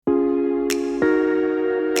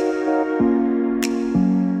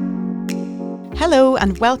Hello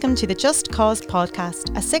and welcome to the Just Cause podcast,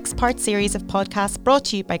 a 6-part series of podcasts brought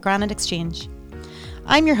to you by Granite Exchange.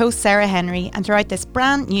 I'm your host Sarah Henry, and throughout this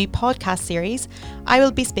brand new podcast series, I will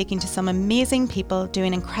be speaking to some amazing people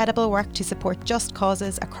doing incredible work to support just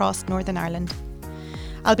causes across Northern Ireland.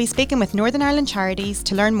 I'll be speaking with Northern Ireland charities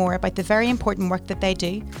to learn more about the very important work that they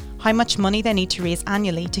do, how much money they need to raise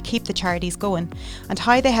annually to keep the charities going, and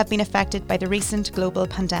how they have been affected by the recent global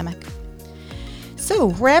pandemic.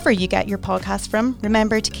 So, wherever you get your podcast from,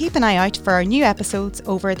 remember to keep an eye out for our new episodes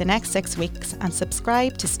over the next 6 weeks and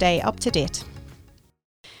subscribe to stay up to date.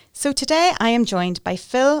 So today I am joined by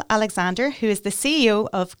Phil Alexander, who is the CEO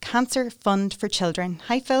of Cancer Fund for Children.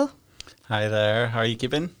 Hi Phil. Hi there, how are you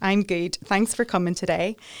keeping? I'm good, thanks for coming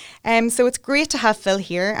today. So it's great to have Phil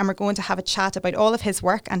here, and we're going to have a chat about all of his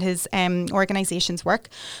work and his organisation's work.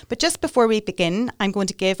 But just before we begin, I'm going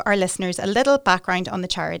to give our listeners a little background on the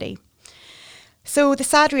charity. So the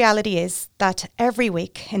sad reality is that every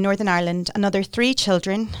week in Northern Ireland, another 3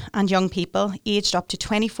 children and young people aged up to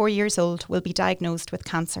 24 years old will be diagnosed with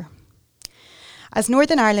cancer. As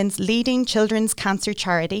Northern Ireland's leading children's cancer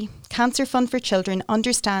charity, Cancer Fund for Children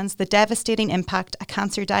understands the devastating impact a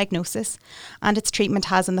cancer diagnosis and its treatment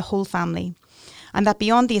has on the whole family, and that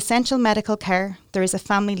beyond the essential medical care, there is a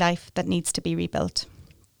family life that needs to be rebuilt.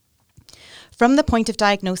 From the point of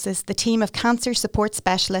diagnosis, the team of cancer support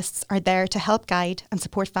specialists are there to help guide and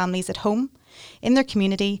support families at home, in their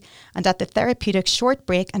community, and at the Therapeutic Short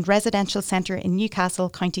Break and Residential Centre in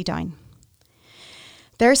Newcastle, County Down.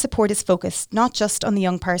 Their support is focused not just on the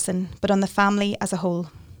young person, but on the family as a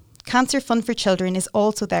whole. Cancer Fund for Children is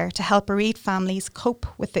also there to help bereaved families cope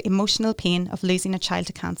with the emotional pain of losing a child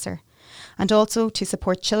to cancer, and also to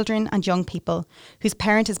support children and young people whose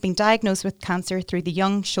parent has been diagnosed with cancer through the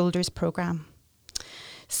Young Shoulders programme.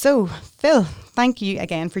 So, Phil, thank you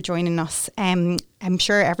again for joining us. I'm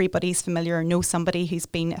sure everybody's familiar or knows somebody who's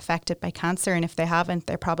been affected by cancer, and if they haven't,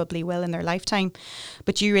 they probably will in their lifetime.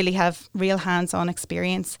 But you really have real hands-on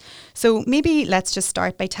experience. So maybe let's just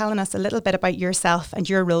start by telling us a little bit about yourself and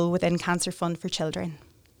your role within Cancer Fund for Children.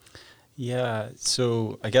 Yeah,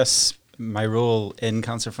 so I guess my role in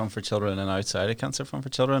Cancer Fund for Children and outside of Cancer Fund for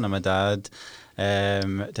Children, I'm a dad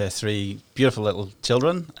to 3 beautiful little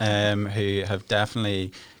children who have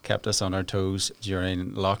definitely kept us on our toes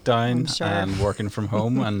during lockdown and working from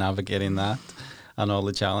home and navigating that and all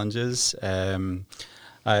the challenges.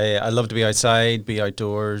 I love to be outside, be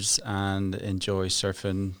outdoors and enjoy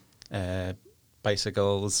surfing,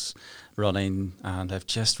 bicycles, running, and I've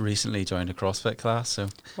just recently joined a CrossFit class. So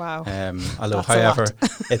wow, although however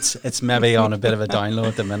it's maybe on a bit of a down low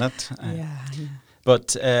at the minute.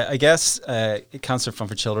 But I guess Cancer Fund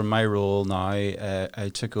for Children, my role now,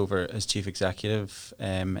 I took over as Chief Executive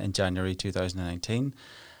in January 2019,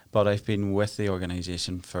 but I've been with the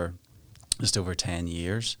organisation for just over 10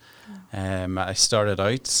 years. I started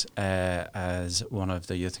out as one of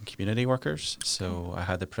the youth and community workers, so I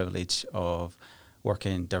had the privilege of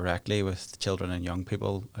working directly with children and young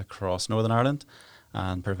people across Northern Ireland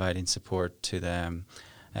and providing support to them.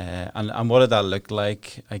 And what did that look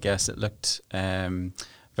like? I guess it looked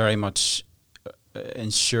very much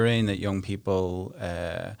ensuring that young people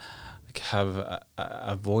have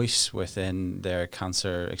a voice within their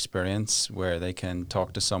cancer experience where they can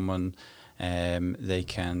talk to someone, they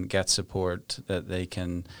can get support, that they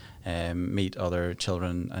can meet other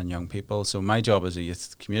children and young people. So my job as a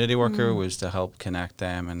youth community worker was to help connect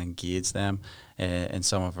them and engage them in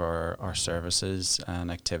some of our services and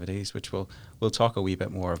activities, which we'll talk a wee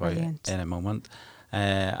bit more about in a moment.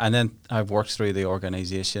 And then I've worked through the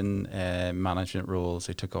organisation management roles.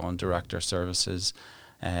 I took on director services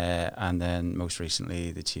and then most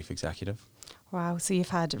recently the chief executive. Wow, so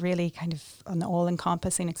you've had really kind of an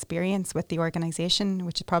all-encompassing experience with the organisation,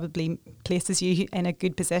 which probably places you in a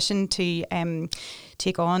good position to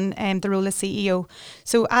take on the role as CEO.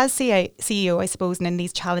 So as CEO, I suppose, and in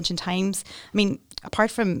these challenging times, I mean, apart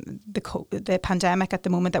from the pandemic at the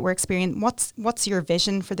moment that we're experiencing, what's your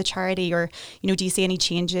vision for the charity, or do you see any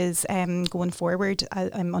changes going forward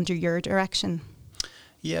under your direction?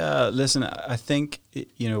 Yeah, listen, I think,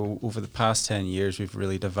 over the past 10 years, we've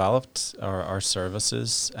really developed our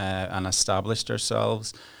services and established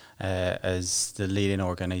ourselves as the leading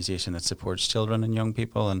organisation that supports children and young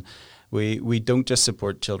people. And we don't just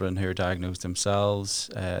support children who are diagnosed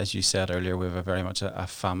themselves. As you said earlier, we have very much a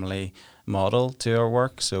family model to our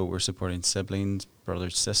work. So we're supporting siblings,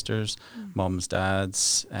 brothers, sisters, mums,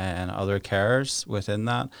 dads, and other carers within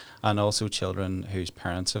that, and also children whose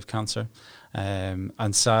parents have cancer. And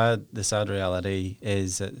the sad reality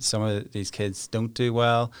is that some of these kids don't do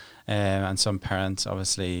well, and some parents,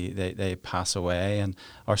 obviously, they pass away, and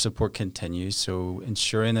our support continues. So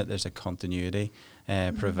ensuring that there's a continuity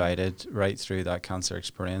provided right through that cancer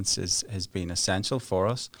experience has been essential for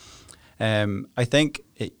us. I think,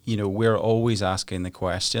 we're always asking the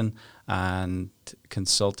question and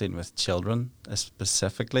consulting with children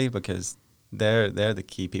specifically, because they're the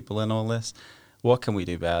key people in all this. What can we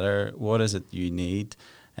do better? What is it you need?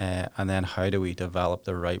 And then how do we develop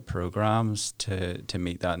the right programs to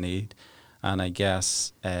meet that need? And I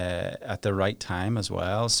guess at the right time as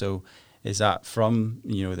well. So is that from,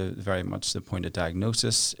 the very much the point of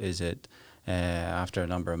diagnosis? Is it after a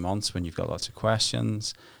number of months when you've got lots of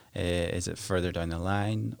questions? Is it further down the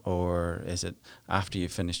line, or is it after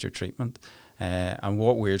you've finished your treatment? And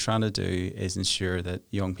what we're trying to do is ensure that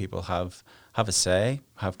young people have a say,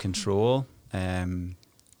 have control.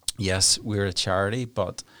 Yes, we're a charity,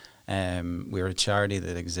 but we're a charity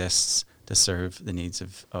that exists to serve the needs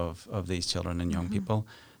of these children and young people.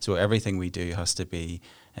 So everything we do has to be,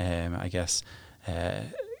 I guess,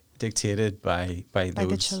 dictated by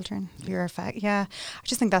the children. Your effect, yeah. I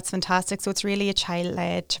just think that's fantastic. So it's really a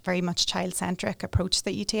child-led, very much child-centric approach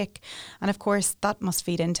that you take, and of course that must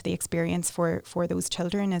feed into the experience for those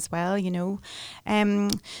children as well.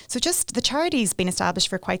 So just the charity's been established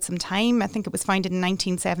for quite some time. I think it was founded in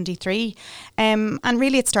 1973, and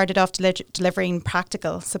really it started off delivering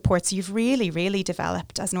practical support. So you've really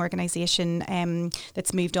developed as an organisation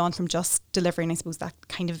that's moved on from just delivering, I suppose, that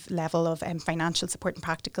kind of level of financial support and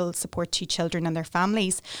practical support to children and their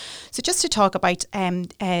families. So just to talk about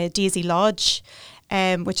Daisy Lodge,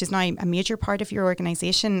 which is now a major part of your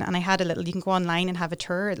organisation, and I had you can go online and have a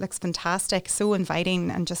tour. It looks fantastic, so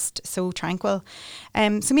inviting and just so tranquil.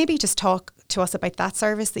 So maybe just talk to us about that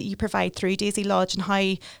service that you provide through Daisy Lodge and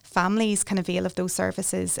how families can avail of those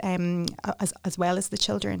services as well as the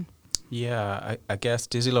children. Yeah, I guess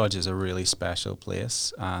Daisy Lodge is a really special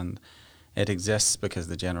place, and it exists because of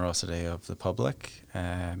the generosity of the public.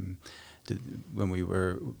 When we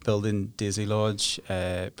were building Daisy Lodge,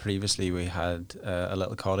 previously we had a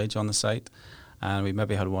little cottage on the site, and we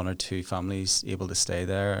maybe had one or two families able to stay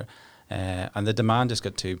there. And the demand just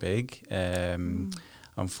got too big,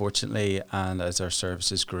 unfortunately, and as our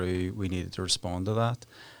services grew, we needed to respond to that.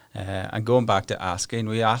 And going back to asking,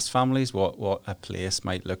 we asked families what a place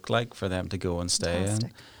might look like for them to go and stay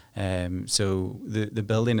in. So the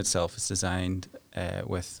building itself is designed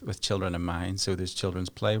with children in mind. So there's children's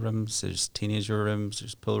playrooms, there's teenager rooms,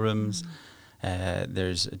 there's pool rooms,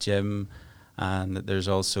 there's a gym, and there's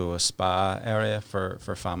also a spa area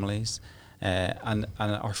for families. And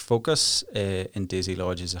our focus in Daisy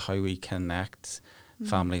Lodge is how we connect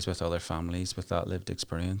families with other families with that lived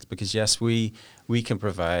experience. Because yes, we can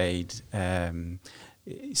provide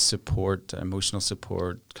support, emotional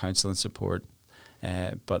support, counselling support,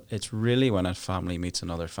 but it's really when a family meets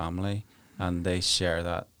another family and they share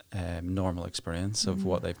that normal experience of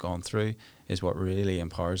what they've gone through is what really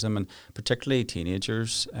empowers them, and particularly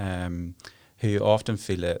teenagers who often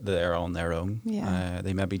feel that they're on their own.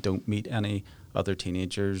 They maybe don't meet any other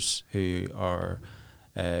teenagers who are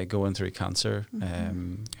going through cancer,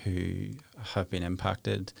 who have been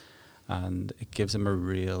impacted, and it gives them a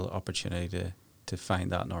real opportunity to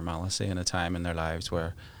find that normalcy in a time in their lives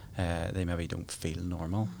where they maybe don't feel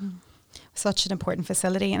normal. Such an important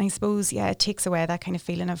facility, and I suppose it takes away that kind of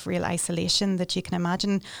feeling of real isolation that you can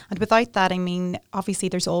imagine. And without that, I mean, obviously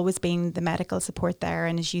there's always been the medical support there,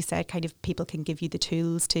 and as you said, kind of people can give you the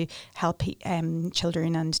tools to help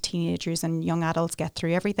children and teenagers and young adults get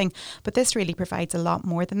through everything. But this really provides a lot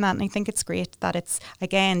more than that, and I think it's great that it's,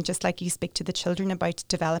 again, just like you speak to the children about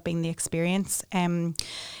developing the experience.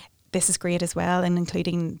 This is great as well, and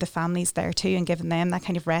including the families there too, and giving them that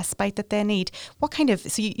kind of respite that they need. What kind of,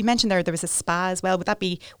 so you mentioned there was a spa as well. Would there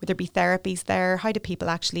be therapies there? How do people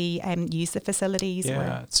actually use the facilities?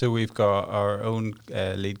 Yeah, so we've got our own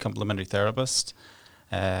lead complementary therapist,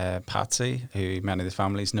 Patsy, who many of the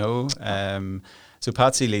families know. So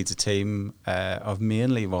Patsy leads a team of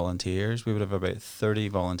mainly volunteers. We would have about 30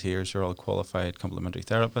 volunteers who are all qualified complementary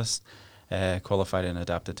therapists. Qualified in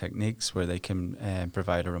adaptive techniques, where they can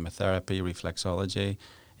provide aromatherapy, reflexology,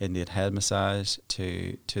 Indian head massage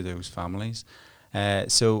to those families.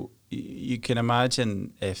 So you can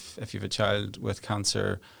imagine if you have a child with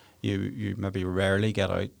cancer, you maybe rarely get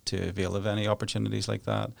out to avail of any opportunities like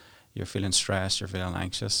that. You're feeling stressed, you're feeling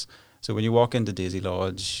anxious. So when you walk into Daisy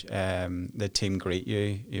Lodge, the team greet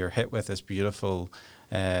you. You're hit with this beautiful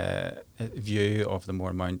view of the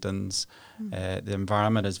Mourne Mountains. The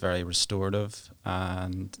environment is very restorative,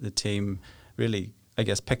 and the team really I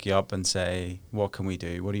guess, pick you up and say, what can we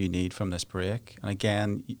do? What do you need from this break? And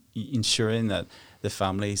again, ensuring that the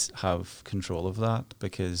families have control of that,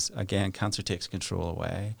 because again, cancer takes control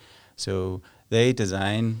away. So they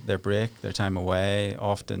design their break, their time away.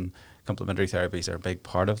 Often complementary therapies are a big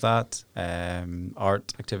part of that.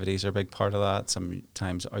 Art activities are a big part of that.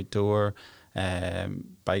 Sometimes outdoor,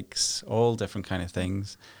 bikes, all different kind of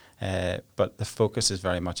things. But the focus is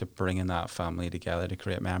very much of bringing that family together to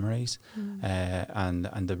create memories,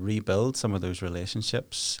 and to rebuild some of those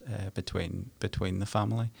relationships between the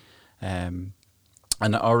family. And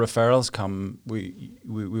our referrals come. We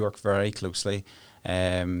work very closely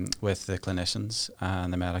with the clinicians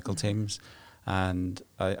and the medical teams, and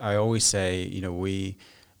I always say, we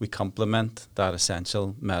complement that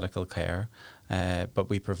essential medical care, but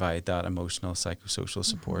we provide that emotional, psychosocial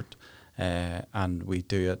support. And we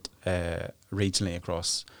do it regionally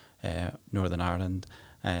across Northern Ireland.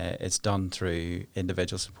 It's done through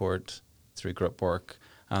individual support, through group work,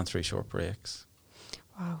 and through short breaks.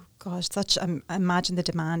 Wow, gosh, I imagine the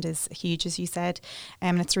demand is huge, as you said,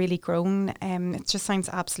 and it's really grown. It just sounds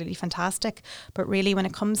absolutely fantastic. But really, when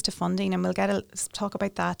it comes to funding, and we'll talk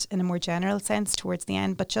about that in a more general sense towards the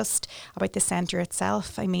end, but just about the centre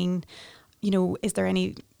itself, I mean, is there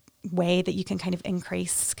any way that you can kind of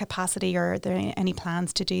increase capacity, or are there any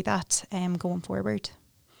plans to do that going forward?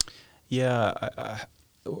 Yeah,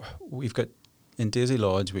 we've got, in Daisy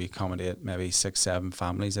Lodge, we accommodate maybe 6-7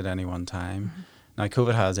 families at any one time. Mm-hmm. Now,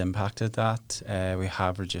 COVID has impacted that. We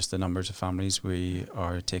have reduced the numbers of families we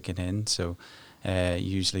are taking in, so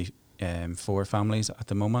usually 4 families at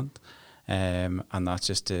the moment, and that's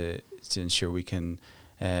just to ensure we can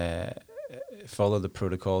follow the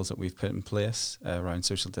protocols that we've put in place around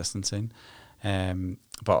social distancing.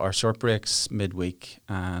 But our short breaks midweek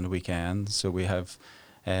and weekend, so we have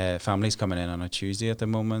families coming in on a Tuesday at the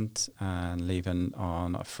moment and leaving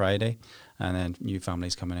on a Friday, and then new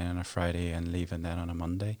families coming in on a Friday and leaving then on a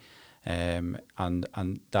Monday. And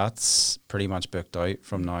that's pretty much booked out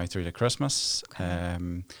from now through to Christmas.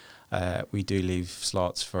 Okay. We do leave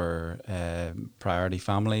slots for priority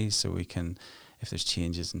families, so we can, if there's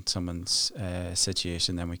changes in someone's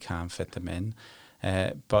situation, then we can fit them in.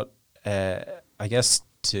 But I guess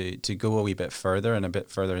to go a wee bit further and a bit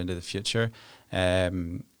further into the future,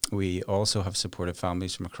 we also have supported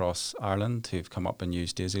families from across Ireland who've come up and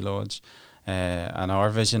used Daisy Lodge. And our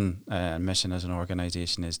vision and mission as an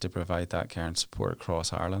organisation is to provide that care and support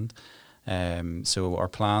across Ireland. So our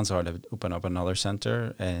plans are to open up another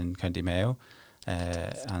centre in County Mayo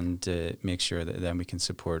and make sure that then we can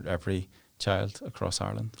support every child across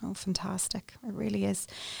Ireland. Oh, fantastic. It really is.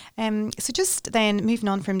 So just then moving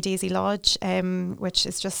on from Daisy Lodge, which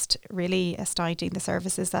is just really astounding, the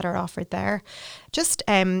services that are offered there. Just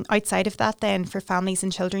outside of that then, for families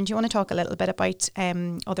and children, do you want to talk a little bit about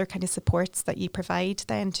other kind of supports that you provide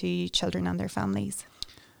then to children and their families?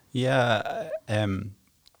 Yeah,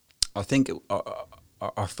 I think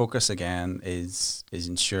our focus again is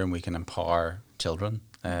ensuring we can empower children.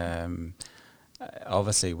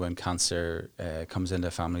 Obviously, when cancer comes into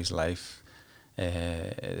a family's life,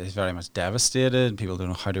 it's very much devastated. People don't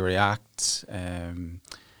know how to react,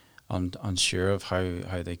 unsure of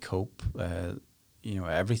how they cope.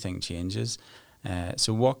 Everything changes.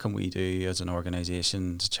 So what can we do as an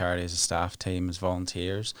organisation, as a charity, as a staff team, as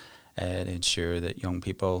volunteers, to ensure that young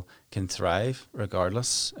people can thrive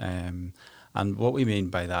regardless? And what we mean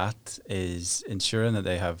by that is ensuring that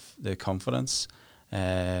they have the confidence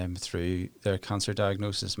through their cancer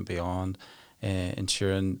diagnosis and beyond,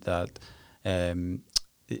 ensuring that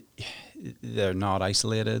they're not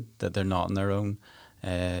isolated, that they're not on their own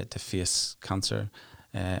to face cancer,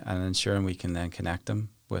 and ensuring we can then connect them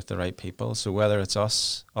with the right people. So whether it's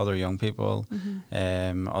us, other young people,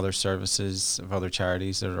 other services of other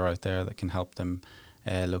charities that are out there that can help them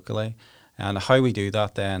locally. And how we do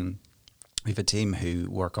that then, we have a team who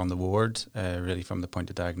work on the ward, really from the point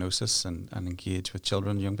of diagnosis and engage with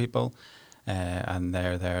children and young people. And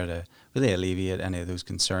they're there to really alleviate any of those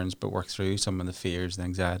concerns, but work through some of the fears and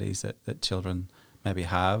anxieties that children maybe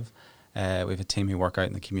have. We have a team who work out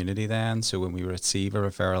in the community then, so when we receive a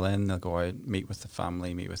referral in, they'll go out, meet with the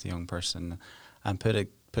family, meet with the young person, and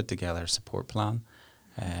put together a support plan.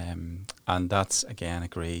 And that's, again,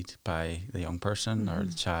 agreed by the young person or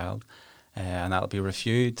the child. And that'll be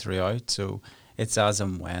reviewed throughout, so it's as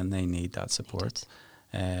and when they need that support.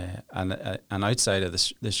 And outside of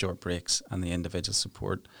the short breaks and the individual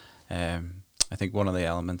support, I think one of the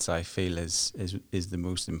elements I feel is the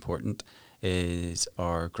most important is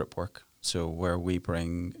our group work. So where we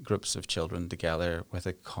bring groups of children together with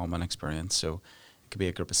a common experience. So it could be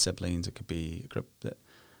a group of siblings, it could be a group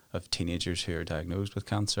of teenagers who are diagnosed with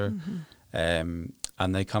cancer.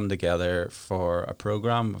 And they come together for a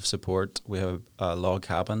program of support. We have a log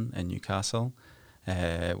cabin in Newcastle,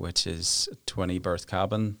 which is a 20 berth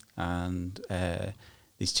cabin, and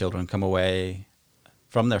these children come away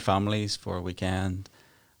from their families for a weekend,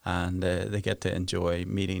 and they get to enjoy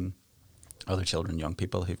meeting other children, young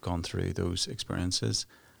people who've gone through those experiences,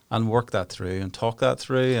 and work that through and talk that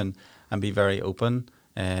through and be very open.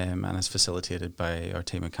 And it's facilitated by our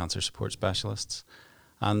team of cancer support specialists.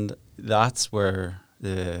 And that's where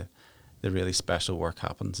the really special work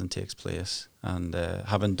happens and takes place. And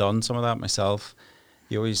having done some of that myself,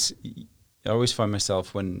 I always find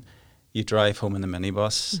myself when you drive home in the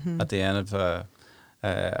minibus at the end of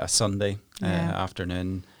a Sunday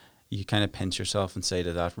afternoon, you kind of pinch yourself and say,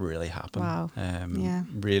 did that really happen? Wow.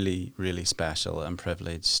 Really, really special and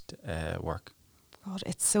privileged work. God,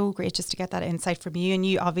 it's so great just to get that insight from you. And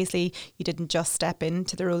you obviously, you didn't just step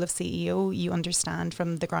into the role of CEO. You understand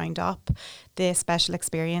from the ground up the special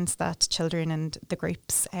experience that children and the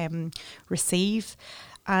groups receive.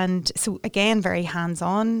 And so again, very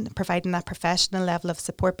hands-on, providing that professional level of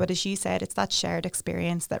support. But as you said, it's that shared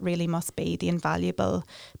experience that really must be the invaluable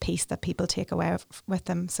piece that people take away with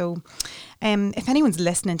them. So if anyone's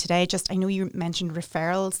listening today, I know you mentioned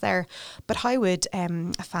referrals there, but how would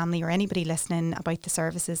a family or anybody listening about the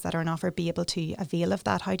services that are on offer be able to avail of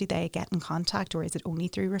that? How do they get in contact, or is it only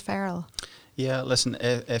through referral? Yeah, listen,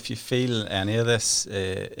 if you feel any of this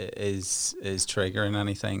is triggering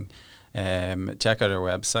anything, check out our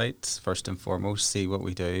website first and foremost, see what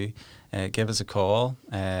we do, give us a call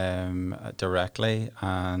directly,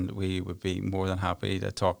 and we would be more than happy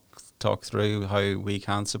to talk through how we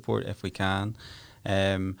can support if we can,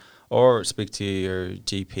 or speak to your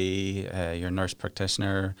GP, your nurse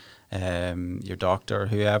practitioner, your doctor,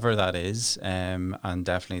 whoever that is, and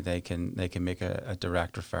definitely they can make a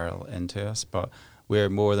direct referral into us. But we're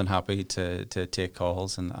more than happy to take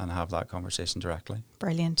calls and have that conversation directly.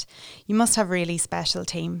 Brilliant. You must have a really special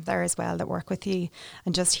team there as well that work with you.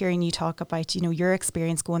 And just hearing you talk about, your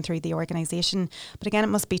experience going through the organisation. But again, it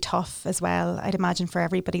must be tough as well, I'd imagine, for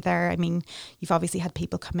everybody there. I mean, you've obviously had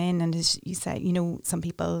people come in, and as you said, some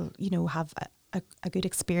people, have a good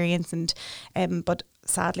experience, and but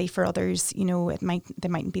sadly for others, they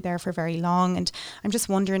mightn't be there for very long. And I'm just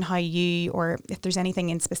wondering how you, or if there's anything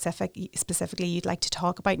in specifically you'd like to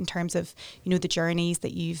talk about in terms of, the journeys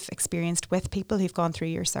that you've experienced with people who've gone through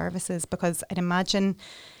your services, because I'd imagine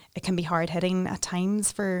it can be hard hitting at times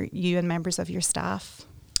for you and members of your staff.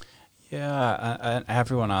 Yeah, and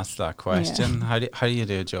everyone asks that question. Yeah. How do you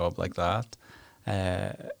do a job like that?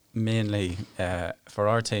 Mainly for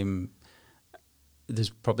our team, there's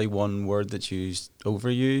probably one word that's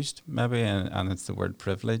overused maybe, and it's the word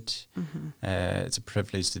privilege. It's a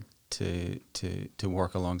privilege to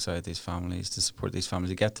work alongside these families, to support these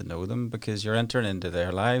families, to get to know them, because you're entering into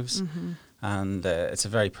their lives, and it's a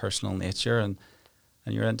very personal nature, and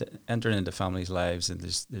you're entering into families' lives, and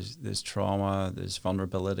there's trauma, there's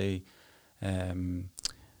vulnerability, and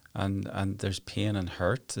there's pain and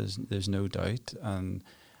hurt. There's no doubt, and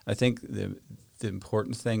I think the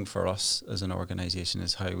important thing for us as an organisation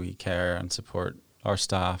is how we care and support our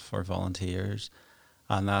staff, our volunteers,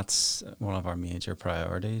 and that's one of our major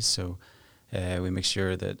priorities. So we make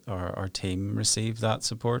sure that our team receive that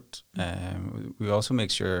support. We also make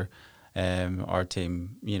sure our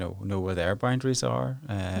team, know where their boundaries are,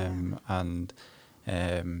 and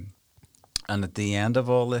at the end of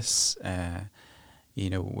all this,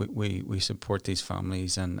 we support these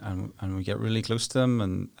families, and we get really close to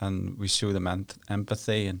them, and we show them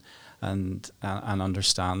empathy and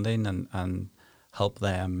understanding, and help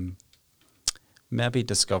them maybe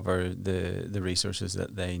discover the resources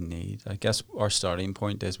that they need. I guess our starting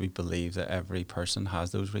point is we believe that every person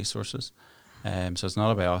has those resources. So it's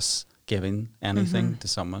not about us giving anything to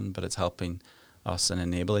someone, but it's helping us and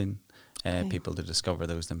enabling people to discover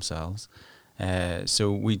those themselves.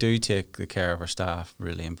 So we do take the care of our staff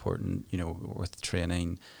really important, with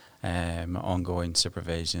training, ongoing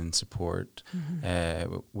supervision, support.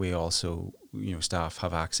 We also, staff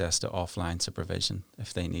have access to offline supervision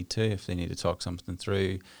if they need to talk something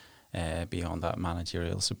through beyond that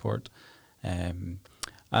managerial support. And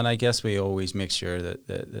I guess we always make sure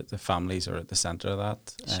that the families are at the centre of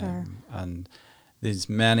that. Sure. And there's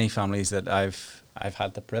many families that I've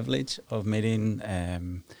had the privilege of meeting.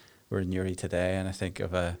 We're in Newry today, and I think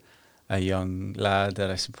of a young lad that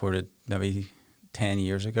I supported maybe 10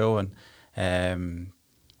 years ago, and I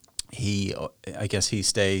guess he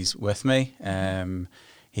stays with me.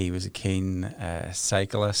 He was a keen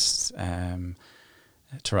cyclist,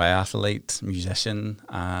 triathlete, musician,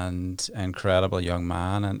 and incredible young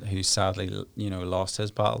man, and who sadly, lost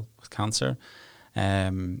his battle with cancer.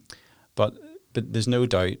 But there's no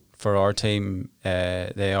doubt for our team,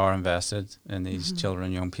 they are invested in these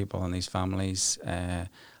children, young people, and these families,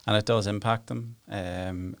 and it does impact them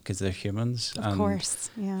because they're humans. Of course,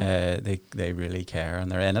 yeah. They really care,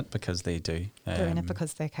 and they're in it because they do. They're in it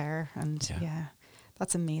because they care, and yeah.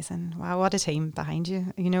 That's amazing. Wow, what a team behind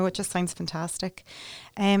you. It just sounds fantastic.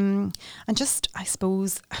 And just, I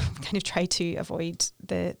suppose, kind of try to avoid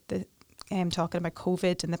the talking about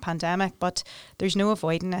COVID and the pandemic, but there's no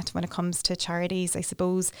avoiding it when it comes to charities. I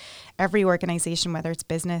suppose every organisation, whether it's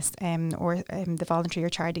business or the voluntary or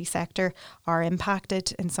charity sector, are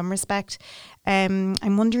impacted in some respect.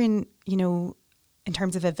 I'm wondering, in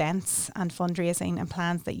terms of events and fundraising and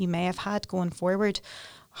plans that you may have had going forward,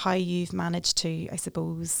 how you've managed to, I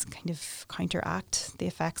suppose, kind of counteract the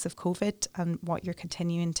effects of COVID and what you're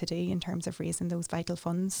continuing to do in terms of raising those vital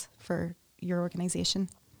funds for your organisation.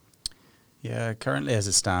 Yeah, currently as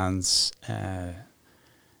it stands,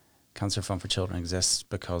 Cancer Fund for Children exists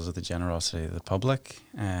because of the generosity of the public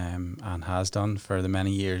and has done for the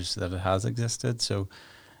many years that it has existed. So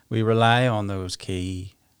we rely on those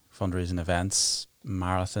key fundraising events,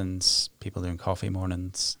 marathons, people doing coffee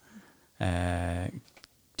mornings,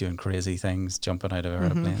 doing crazy things, jumping out of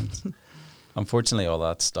airplanes. Unfortunately, all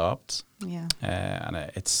that stopped. Yeah. And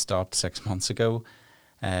it stopped 6 months ago.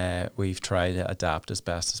 We've tried to adapt as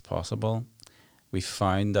best as possible. We've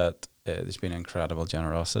found that there's been incredible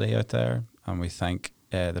generosity out there, and we thank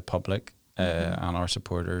the public and our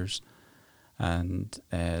supporters and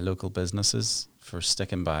local businesses for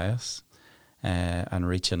sticking by us and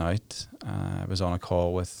reaching out. I was on a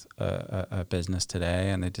call with a business today,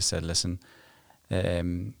 and they just said, listen,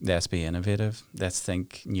 let's be innovative. Let's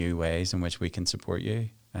think new ways in which we can support you,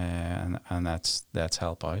 and let's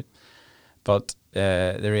help out. But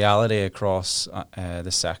the reality across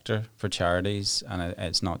the sector for charities, and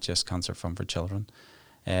it's not just Cancer Fund for Children,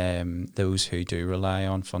 those who do rely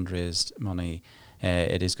on fundraised money,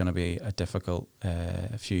 it is going to be a difficult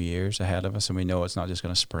few years ahead of us, and we know it's not just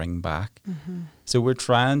going to spring back. So we're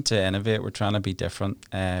trying to innovate, we're trying to be different,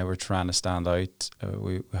 we're trying to stand out.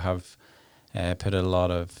 We have put a lot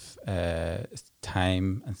of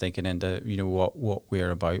time and thinking into what we're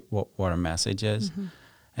about, what our message is.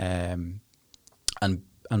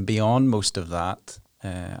 And beyond most of that,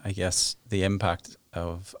 I guess the impact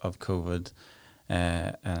of COVID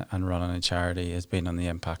and running a charity has been on the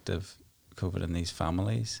impact of COVID in these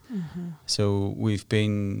families. So we've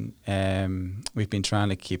been trying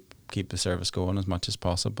to keep the service going as much as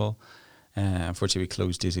possible. Unfortunately, we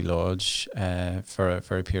closed Daisy Lodge for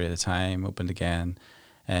a period of time. Opened again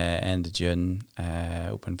end of June.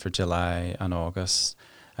 Opened for July and August.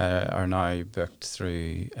 Are now booked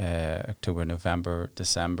through October, November,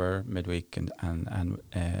 December, midweek and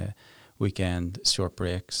weekend short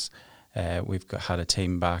breaks. We've had a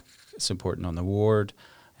team back supporting on the ward.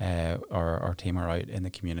 Our team are out in the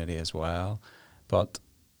community as well. But,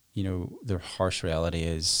 the harsh reality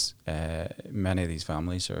is many of these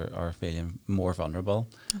families are feeling more vulnerable.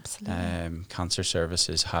 Absolutely. Cancer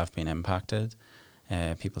services have been impacted.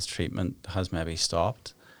 People's treatment has maybe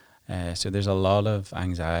stopped. So there's a lot of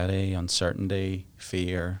anxiety, uncertainty,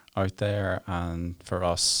 fear out there, and for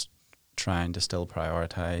us trying to still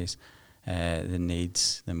prioritise the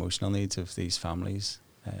needs, the emotional needs of these families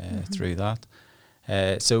through that.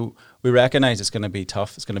 So we recognise it's going to be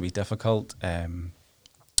tough, it's going to be difficult.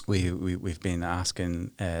 We've been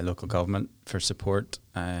asking local government for support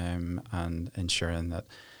and ensuring that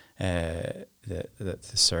the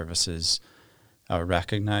services are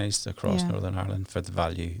recognised across Northern Ireland for the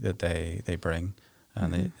value that they bring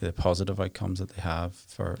and the positive outcomes that they have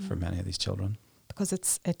for many of these children. Because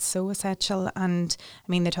it's so essential, and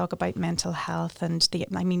I mean they talk about mental health, and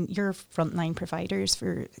you're frontline providers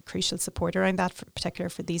for crucial support around that, particular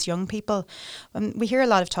for these young people. We hear a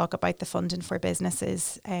lot of talk about the funding for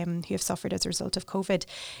businesses who have suffered as a result of COVID.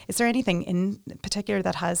 Is there anything in particular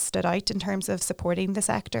that has stood out in terms of supporting the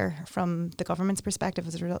sector from the government's perspective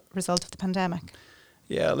as a result of the pandemic?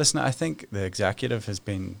 Yeah, listen, I think the executive has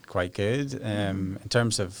been quite good in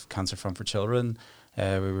terms of Cancer Fund for Children. We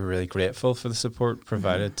were really grateful for the support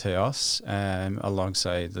provided to us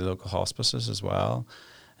alongside the local hospices as well.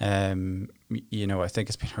 I think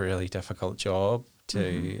it's been a really difficult job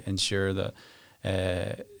to ensure that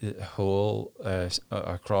the whole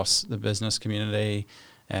across the business community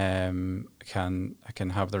can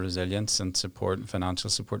have the resilience and support and financial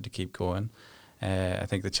support to keep going. I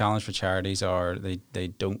think the challenge for charities are they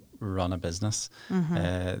don't run a business.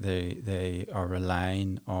 They are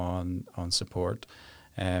relying on support.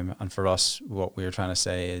 And for us, what we're trying to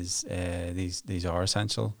say is these are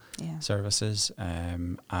essential services,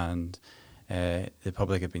 and the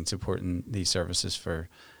public have been supporting these services for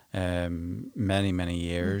many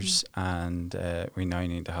years, and we now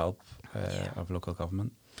need the help of local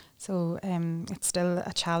government. So it's still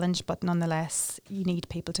a challenge, but nonetheless, you need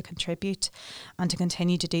people to contribute and to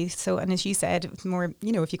continue to do so. And as you said, more,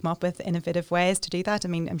 if you come up with innovative ways to do that, I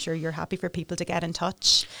mean, I'm sure you're happy for people to get in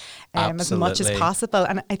touch as much as possible.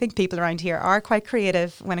 And I think people around here are quite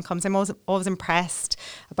creative when it comes. I'm always impressed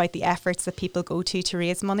about the efforts that people go to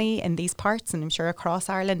raise money in these parts, and I'm sure across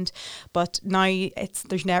Ireland. But now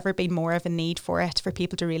there's never been more of a need for it, for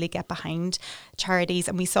people to really get behind charities.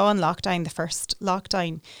 And we saw in lockdown, the first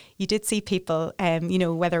lockdown, you did see people,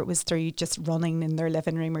 whether it was through just running in their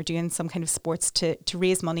living room or doing some kind of sports to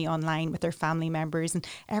raise money online with their family members, and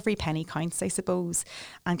every penny counts, I suppose,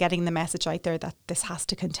 and getting the message out there that this has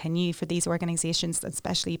to continue for these organisations,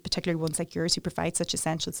 especially particularly ones like yours who provide such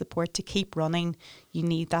essential support to keep running. You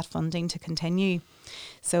need that funding to continue.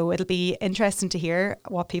 So it'll be interesting to hear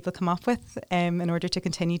what people come up with in order to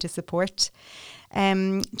continue to support.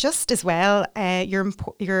 Just as well,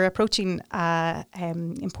 you're approaching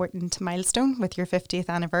an important milestone with your 50th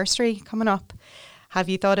anniversary coming up. Have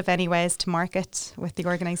you thought of any ways to market with the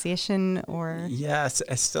organisation, or? Yeah,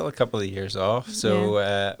 it's still a couple of years off.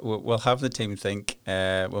 So we'll have the team think.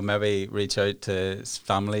 We'll maybe reach out to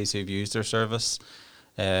families who've used their service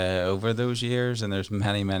over those years, and there's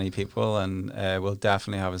many people, and we'll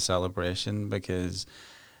definitely have a celebration, because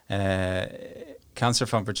Cancer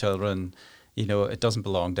Fund for Children, it doesn't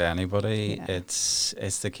belong to anybody. Yeah.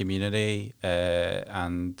 It's the community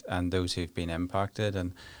and those who've been impacted,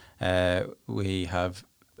 and we have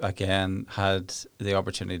again had the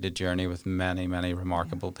opportunity to journey with many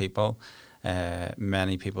remarkable people.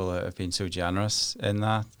 Many people have been so generous in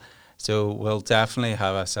that. So we'll definitely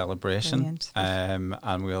have a celebration,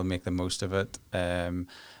 and we'll make the most of it.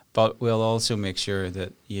 But we'll also make sure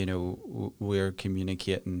that we're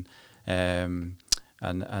communicating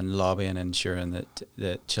and lobbying, ensuring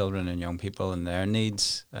that children and young people and their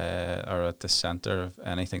needs are at the centre of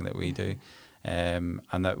anything that we do, and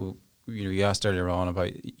that you asked earlier on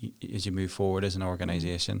about as you move forward as an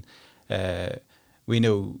organisation. We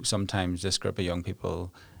know sometimes this group of young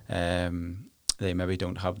people, they maybe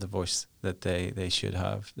don't have the voice that they should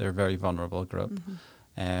have. They're a very vulnerable group.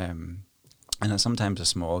 And it's sometimes a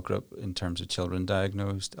small group in terms of children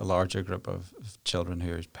diagnosed, a larger group of children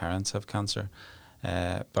whose parents have cancer.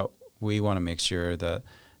 But we want to make sure that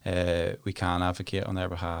we can advocate on their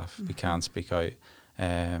behalf, we can speak out,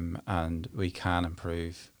 and we can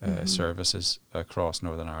improve services across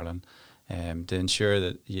Northern Ireland to ensure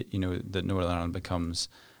that that Northern Ireland becomes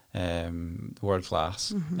world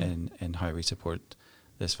class in how we support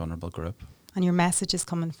this vulnerable group. And your message is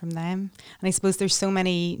coming from them. And I suppose there's so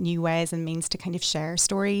many new ways and means to kind of share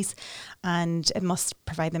stories, and it must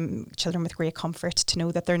provide them, children, with great comfort to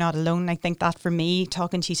know that they're not alone. I think that for me,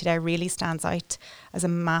 talking to you today really stands out as a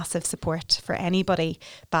massive support for anybody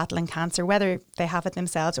battling cancer, whether they have it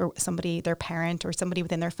themselves or somebody, their parent or somebody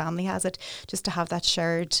within their family has it, just to have that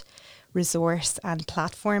shared resource and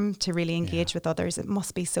platform to really engage with others. It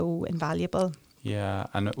must be so invaluable. Yeah,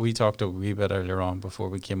 and we talked a wee bit earlier on before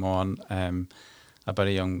we came on about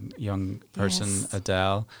a young person,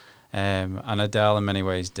 Adele, and Adele in many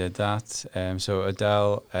ways did that. So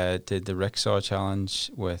Adele did the Ricksaw Challenge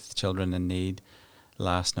with children in need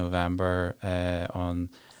last November on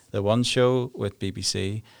the One Show with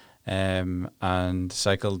BBC, and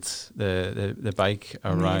cycled the bike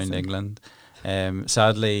around England.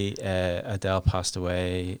 Sadly, Adele passed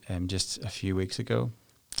away just a few weeks ago.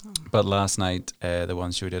 But last night, the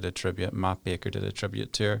One Show did a tribute. Matt Baker did a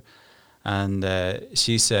tribute to her, and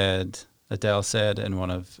Adele said in one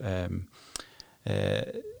of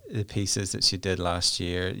the pieces that she did last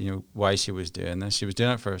year, why she was doing this. She was doing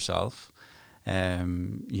it for herself,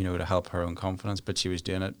 to help her own confidence, but she was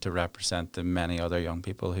doing it to represent the many other young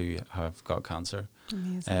people who have got cancer.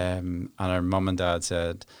 Amazing. And her mum and dad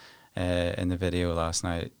said in the video last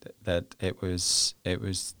night that it was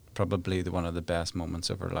probably one of the best moments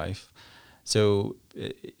of her life. So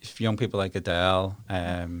if young people like Adele,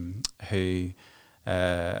 who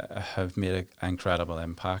have made an incredible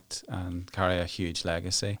impact and carry a huge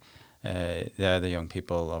legacy, they're the young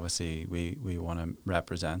people obviously we want to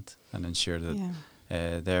represent and ensure that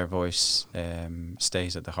their voice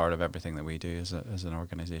stays at the heart of everything that we do as an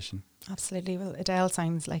organisation. Absolutely. Well, Adele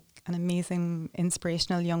sounds like an amazing,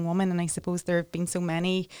 inspirational young woman, and I suppose there have been so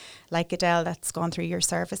many like Adele that's gone through your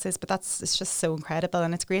services, but it's just so incredible,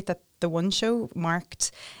 and it's great that the One Show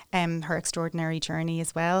marked her extraordinary journey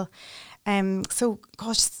as well. So,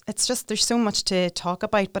 gosh, it's just, there's so much to talk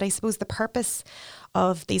about, but I suppose the purpose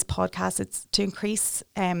of these podcasts, it's to increase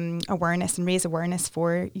awareness and raise awareness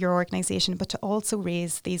for your organisation, but to also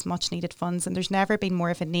raise these much needed funds. And there's never been more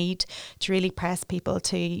of a need to really press people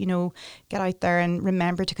to, you know, get out there and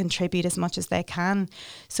remember to contribute as much as they can.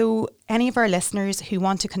 So any of our listeners who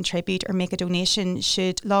want to contribute or make a donation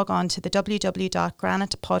should log on to the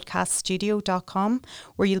www.granitepodcaststudio.com,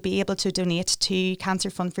 where you'll be able to donate to Cancer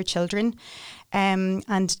Fund for Children.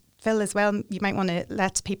 And Phil, as well, you might want to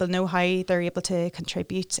let people know how they're able to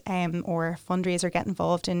contribute or fundraise or get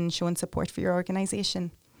involved in showing support for your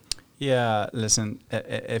organisation. Yeah, listen,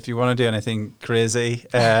 if you want to do anything crazy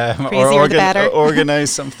or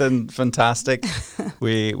organise something fantastic,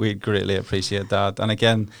 we'd greatly appreciate that. And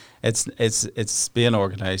again, it's being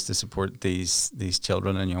organised to support these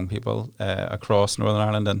children and young people across Northern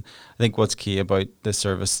Ireland. And I think what's key about the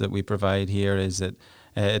service that we provide here is that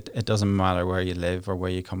it doesn't matter where you live or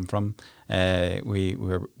where you come from.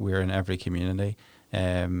 We're in every community,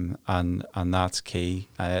 and that's key.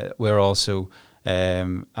 We're also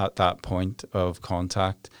at that point of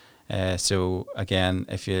contact. So again,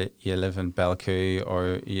 if you live in Belcoo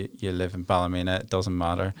or you live in Ballymena, it doesn't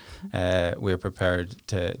matter. We're prepared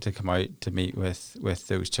to come out to meet with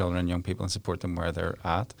those children and young people and support them where they're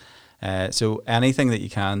at. So anything that you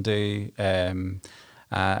can do.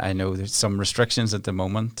 I know there's some restrictions at the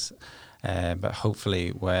moment, but hopefully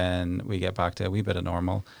when we get back to a wee bit of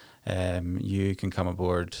normal, you can come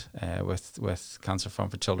aboard with Cancer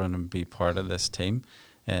Fund for Children and be part of this team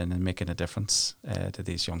and making a difference to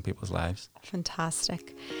these young people's lives.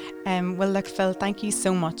 Fantastic. Well, look, Phil, thank you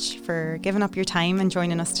so much for giving up your time and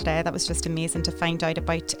joining us today. That was just amazing to find out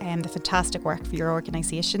about the fantastic work for your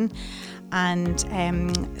organisation. And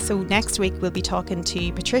so next week we'll be talking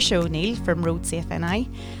to Patricia O'Neill from Road Safe NI.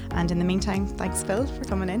 And in the meantime, thanks, Phil, for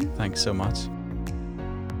coming in. Thanks so much.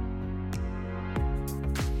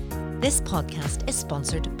 This podcast is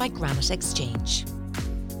sponsored by Granite Exchange.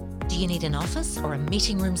 Do you need an office or a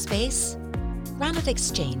meeting room space? Granite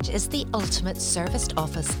Exchange is the ultimate serviced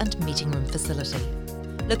office and meeting room facility.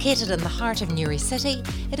 Located in the heart of Newry City,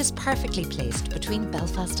 it is perfectly placed between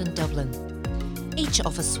Belfast and Dublin. Each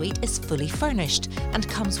office suite is fully furnished and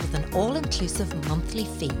comes with an all-inclusive monthly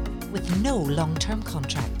fee with no long-term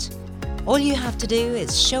contract. All you have to do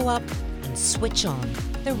is show up and switch on.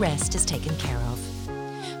 The rest is taken care of.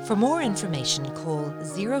 For more information, call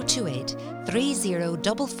 028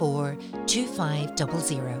 3044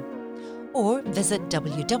 2500 or visit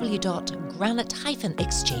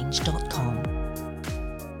www.granite-exchange.com.